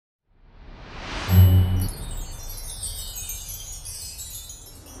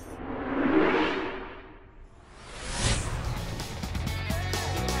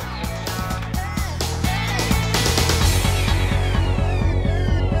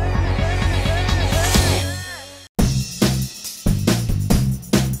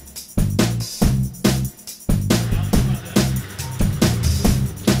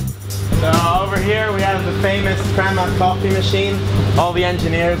Prema coffee machine. All the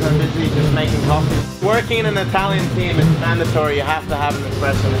engineers are busy just making coffee. Working in an Italian team is mandatory. You have to have an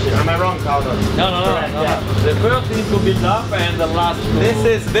espresso machine. Am I wrong, Caldo? No. Yeah. The first thing to build up and the last to...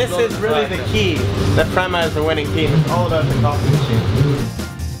 This is really the key. That Prema is a winning team. It's all about the coffee machine.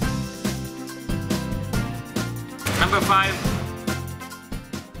 Number 5.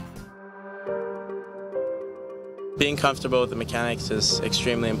 Being comfortable with the mechanics is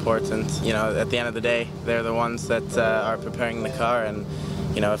extremely important. You know, at the end of the day, they're the ones that are preparing the car, and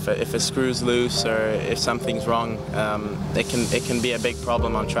you know, if a screw's loose or if something's wrong, it can be a big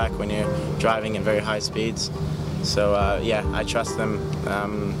problem on track when you're driving at very high speeds. So yeah, I trust them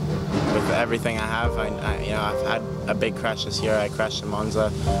with everything I have. You know, I've had a big crash this year. I crashed in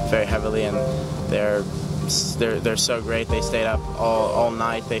Monza very heavily, and they're so great. They stayed up all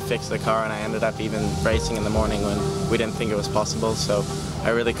night. They fixed the car, and I ended up even racing in the morning when we didn't think it was possible. So I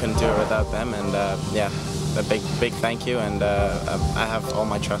really couldn't do it without them. And yeah, a big thank you. And I have all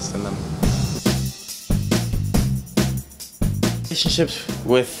my trust in them. Relationships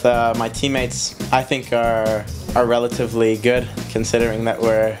with my teammates, I think, are relatively good, considering that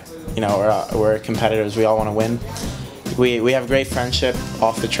we're competitors. We all want to win. We have great friendship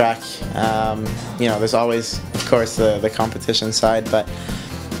off the track. You know, there's always, of course, the competition side, but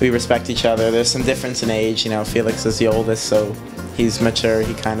we respect each other. There's some difference in age. You know, Felix is the oldest, so he's mature.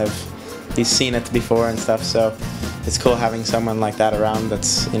 He's seen it before and stuff. So it's cool having someone like that around.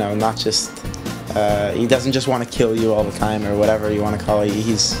 That's, you know, not just he doesn't just want to kill you all the time or whatever you want to call it.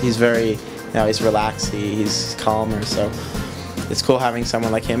 He's very, you know, he's relaxed. He's calmer. So it's cool having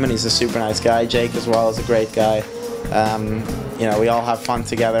someone like him, and he's a super nice guy. Jake as well is a great guy. You know, we all have fun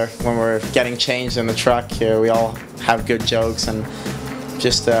together when we're getting changed in the truck. We all have good jokes and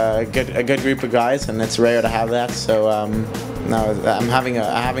just a good group of guys, and it's rare to have that. So no, I'm having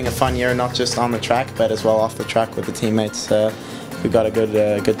a fun year, not just on the track, but as well off the track with the teammates. We've got a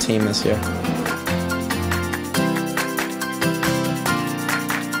good team this year.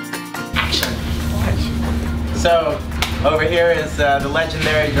 Action. So. Over here is the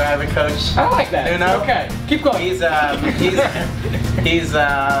legendary driver coach. I like that. Nuno. Okay, keep going. He's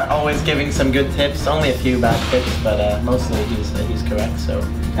always giving some good tips. Only a few bad tips, but mostly he's correct. So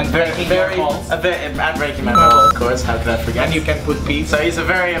and breaking balls. And breaking my balls, of course. How could I forget? And you can put Pete. So he's a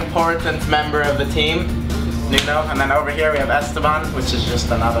very important member of the team, Nuno. And then over here we have Esteban, which is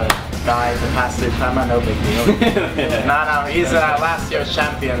just another guy to pass through Prema. No big deal. No, he's last year's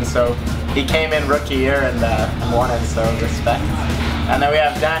champion. So. He came in rookie year and won it, so respect. And then we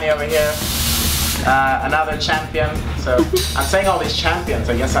have Danny over here, another champion. So I'm saying all these champions.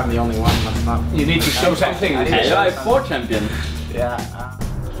 I guess I'm the only one. That's not. You need to show something. I have 4 champions. Yeah.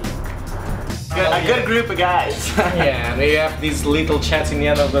 A good group of guys. Yeah, they have these little chats in the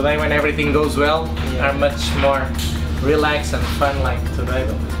end of the day when everything goes well. Are much more relaxed and fun like today.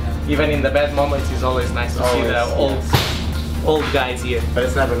 But even in the bad moments, it's always nice to see the old guys here. But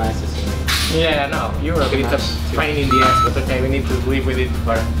it's never nice to see me. Yeah, no, you're a bit of pain in the ass, but okay, we need to live with it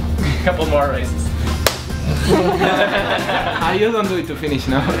for a couple more races. You don't do it to finish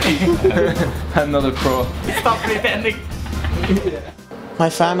now. I'm not a pro. Stop pretending. My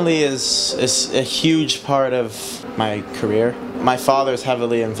family is a huge part of my career. My father's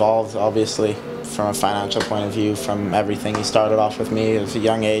heavily involved, obviously, from a financial point of view, from everything. He started off with me at a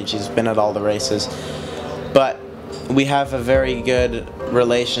young age. He's been at all the races. But we have a very good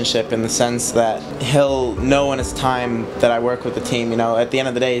relationship in the sense that he'll know in his time that I work with the team. You know, at the end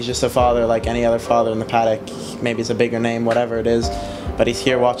of the day, he's just a father like any other father in the paddock. Maybe it's a bigger name, whatever it is, but he's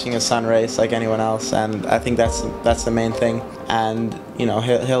here watching his son race like anyone else, and I think that's the main thing. And you know,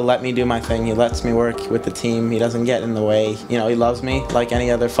 he'll let me do my thing. He lets me work with the team. He doesn't get in the way. You know, he loves me like any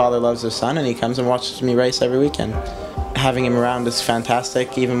other father loves their son, and he comes and watches me race every weekend. Having him around is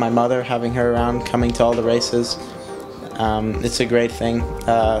fantastic. Even my mother, having her around, coming to all the races. It's a great thing.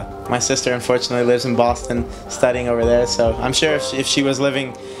 My sister unfortunately lives in Boston studying over there, so I'm sure if she was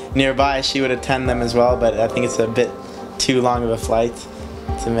living nearby she would attend them as well, but I think it's a bit too long of a flight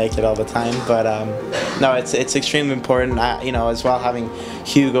to make it all the time. But no, it's extremely important. You know, as well, having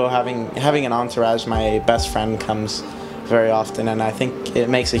Hugo, having an entourage. My best friend comes very often, and I think it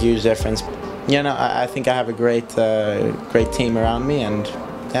makes a huge difference. You know, I think I have a great team around me, and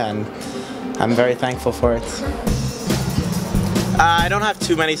yeah, and I'm very thankful for it. I don't have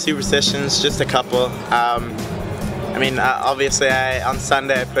too many superstitions, just a couple. I mean, obviously, on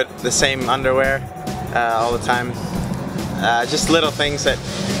Sunday I put the same underwear all the time. Just little things that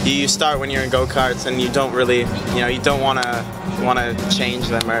you start when you're in go-karts, and you don't really, you know, you don't want to change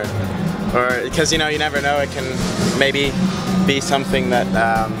them, or because you know, you never know, it can maybe be something that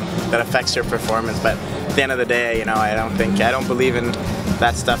that affects your performance. But at the end of the day, you know, I don't believe in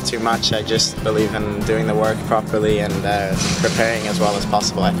that stuff too much. I just believe in doing the work properly and preparing as well as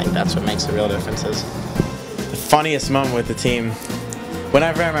possible. I think that's what makes the real differences. The funniest moment with the team,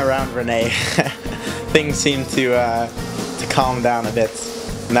 whenever I'm around Renee, things seem to calm down a bit.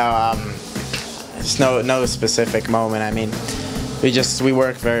 No, it's no specific moment. I mean, we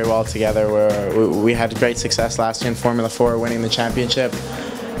work very well together. We had great success last year in Formula 4, winning the championship,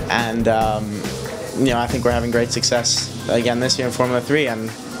 and you know, I think we're having great success again this year in Formula 3,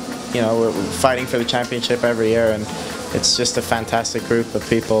 and you know, we're fighting for the championship every year, and it's just a fantastic group of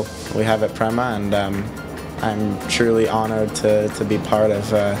people we have at Prema, and I'm truly honored to be part of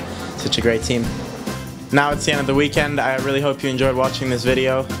such a great team. Now it's the end of the weekend. I really hope you enjoyed watching this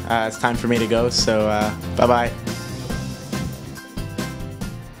video. It's time for me to go, so bye-bye.